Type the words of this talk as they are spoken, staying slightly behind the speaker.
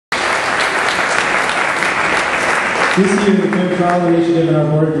This year, the Fair Trial Initiative and our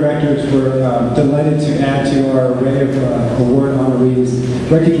Board of Directors were delighted to add to our array of award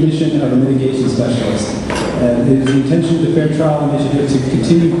honorees recognition of a mitigation specialist. It is the intention of the Fair Trial Initiative to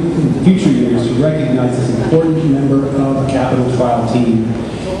continue in future years to recognize this important member of a capital trial team.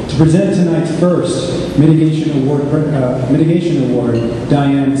 To present tonight's first Mitigation Award,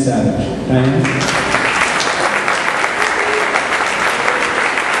 Diane Savage. Diane?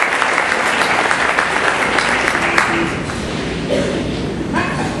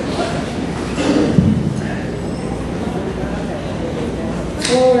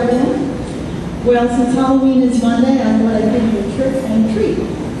 Well, since Halloween is Monday, I thought I'd give you a trick and treat.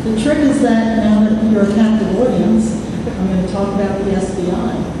 The trick is that now that you're a captive audience, I'm going to talk about the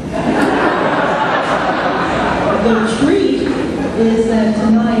SBI. The treat is that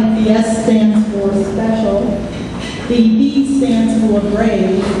tonight the S stands for special, the B stands for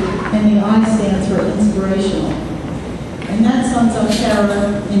brave, and the I stands for inspirational. And that sums up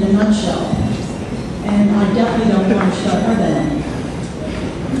Kara in a nutshell. And I definitely don't want to shut her down.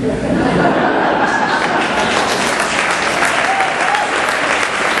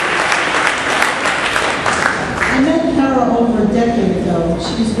 I met Kara over a decade ago.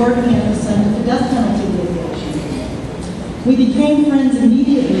 She was working at the Center for Death Penalty Mitigation. We became friends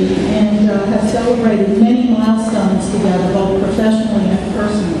immediately and have celebrated many milestones together, both professionally and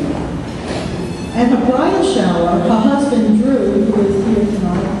personally. At her bridal shower, her husband Drew, who is here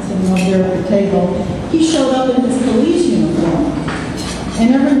tonight, sitting over there at the table, he showed up in his police uniform. And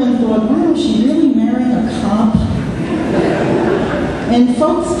everyone thought, wow, is she really marrying a cop? And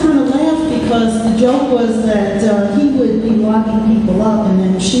folks kind of laughed because the joke was that he would be locking people up and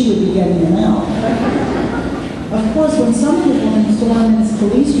then she would be getting them out. Of course, when some of the women saw him in his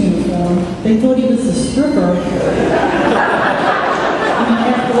police uniform, they thought he was a stripper. I mean,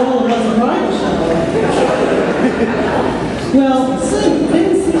 after all, it was a bridal shower. Well,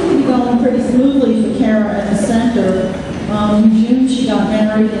 things seem to be going pretty smoothly for Kara at the center. In June, she got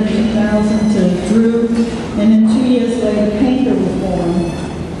married in 2000 to Drew, and then 2 years later, Painter was born.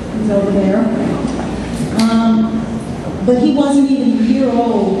 He's over there. But he wasn't even a year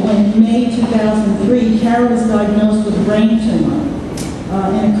old when in May 2003, Kara was diagnosed with a brain tumor,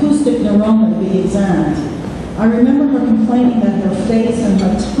 an acoustic neuroma to be exact. I remember her complaining that her face and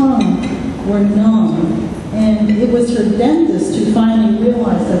her tongue were numb, and it was her dentist who finally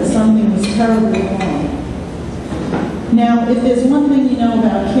realized that something was terribly wrong. Now, if there's one thing you know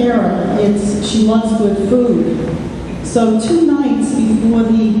about Kara, it's she loves good food. So 2 nights before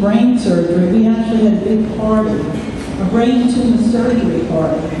the brain surgery, we actually had a big party, a brain tumor surgery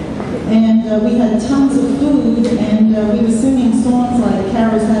party. And we had tons of food, and we were singing songs like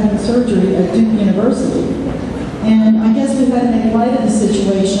Kara's having surgery at Duke University. And I guess we had to make light of the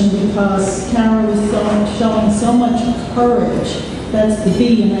situation because Kara was showing so much courage. That's the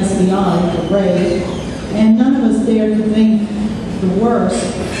B in SBI, for brave. And none of us dared to think the worst.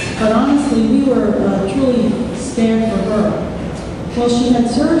 But honestly, we were truly scared for her. Well, she had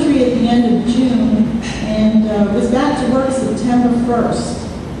surgery at the end of June and was back to work September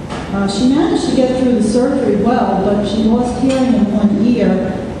 1st. She managed to get through the surgery well, but she lost hearing in one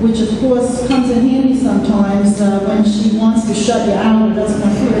ear, which of course comes in handy sometimes when she wants to shut you out or doesn't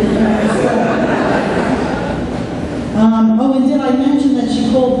want to hear it. Oh, and did I mention that she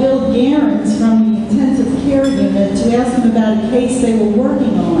called Bill Garens from the intensive care unit to ask him about a case they were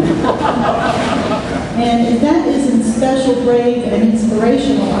working on. And if that isn't special, brave, and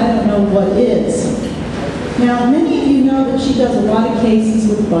inspirational, I don't know what is. Now, many of you know that she does a lot of cases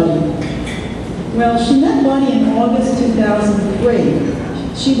with Buddy. Well, she met Buddy in August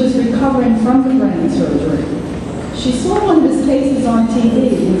 2003. She was recovering from the brain surgery. She saw one of his cases on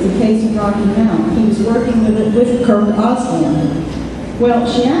TV. It was a case in Rocky Mount. He was working with Kurt Osborne. Well,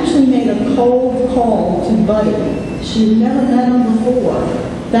 she actually made a cold call to Buddy. She had never met him before.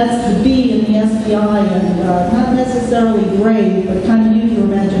 That's the B in the SBI, and not necessarily brave, but kind of use your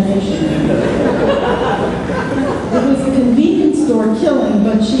imagination. It was a convenience store killing,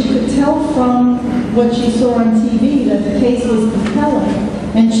 but she could tell from what she saw on TV that the case was compelling,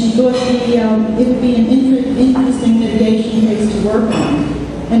 and she thought it would be an interesting mitigation case to work on.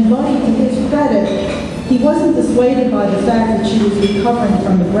 And Buddy, to his credit, he wasn't dissuaded by the fact that she was recovering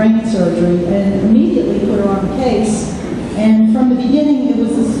from the brain surgery and immediately put her on the case. And from the beginning, it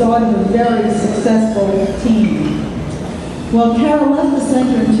was the start of a very successful team. Well, Kara left the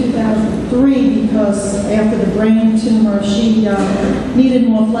center in 2003 because after the brain tumor, she needed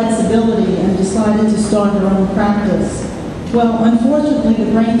more flexibility and decided to start her own practice. Well, unfortunately,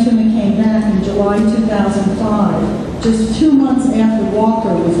 the brain tumor came back in July 2005, just 2 months after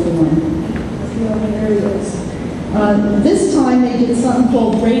Walker was born. There he is. This time they did something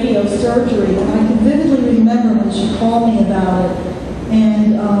called radio surgery, and I can vividly remember when she called me about it.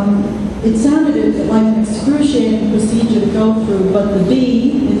 And it sounded like an excruciating procedure to go through, but the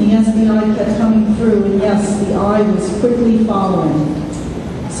B in the SBI kept coming through, and yes, the I was quickly following.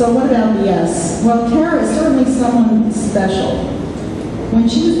 So what about the S? Well, Kara is certainly someone special. When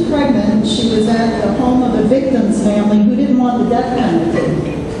she was pregnant, she was at the home of a victim's family who didn't want the death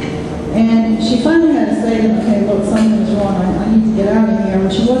penalty. And she finally had to say to them, okay, look, something is wrong, I need to get out of here.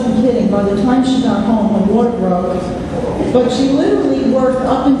 And she wasn't kidding. By the time she got home, her water broke. But she literally worked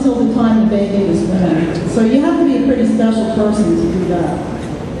up until the time the baby was born. So you have to be a pretty special person to do that.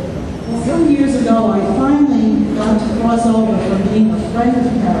 Well, some years ago, I finally got to cross over from being a friend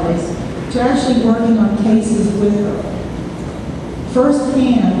of Kara's to actually working on cases with her.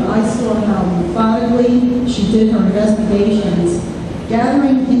 Firsthand, I saw how methodically she did her investigations,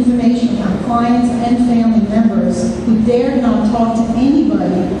 gathering information from clients and family members who dared not talk to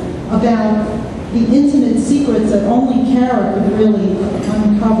anybody about the intimate secrets that only Kara could really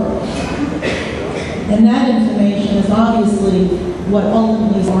uncover. And that information is obviously what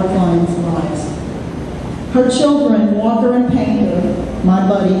ultimately saved our clients' lives. Her children, Walker and Painter, my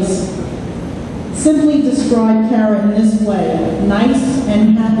buddies, simply describe Kara in this way: nice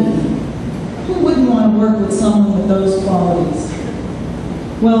and happy. Who wouldn't want to work with someone with those qualities?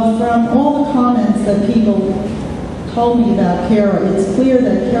 Well, from all the comments that people told me about Kara, it's clear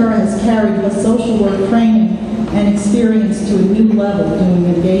that Kara has carried her social work training and experience to a new level doing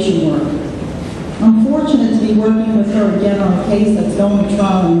mitigation work. I'm fortunate to be working with her again on a case that's going to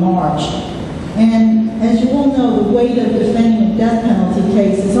trial in March. And as you all know, the weight of defending a death penalty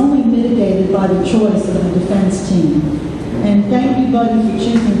case is only mitigated by the choice of the defense team. And thank you, Buddy, for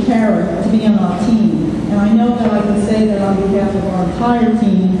choosing Kara to be on our team. And I know that I can say that on behalf of our entire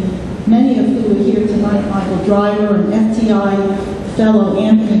team, many of who are here tonight, Michael Driver and FTI fellow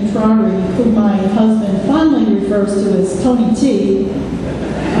Anthony Trari, who my husband fondly refers to as Tony T.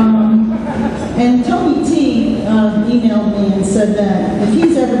 And Tony T emailed me and said that if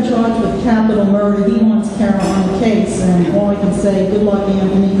he's ever charged with capital murder, he wants Kara on the case. And all I can say, good luck,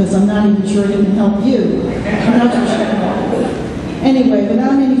 Anthony, because I'm not even sure he can help you. I'm not sure. Anyway,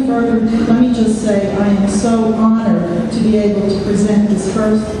 without any further ado, let me just say I am so honored to be able to present this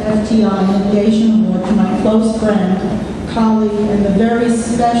first FTI Mitigation Award to my close friend, colleague, and the very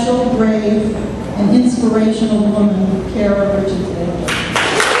special, brave, and inspirational woman, Kara.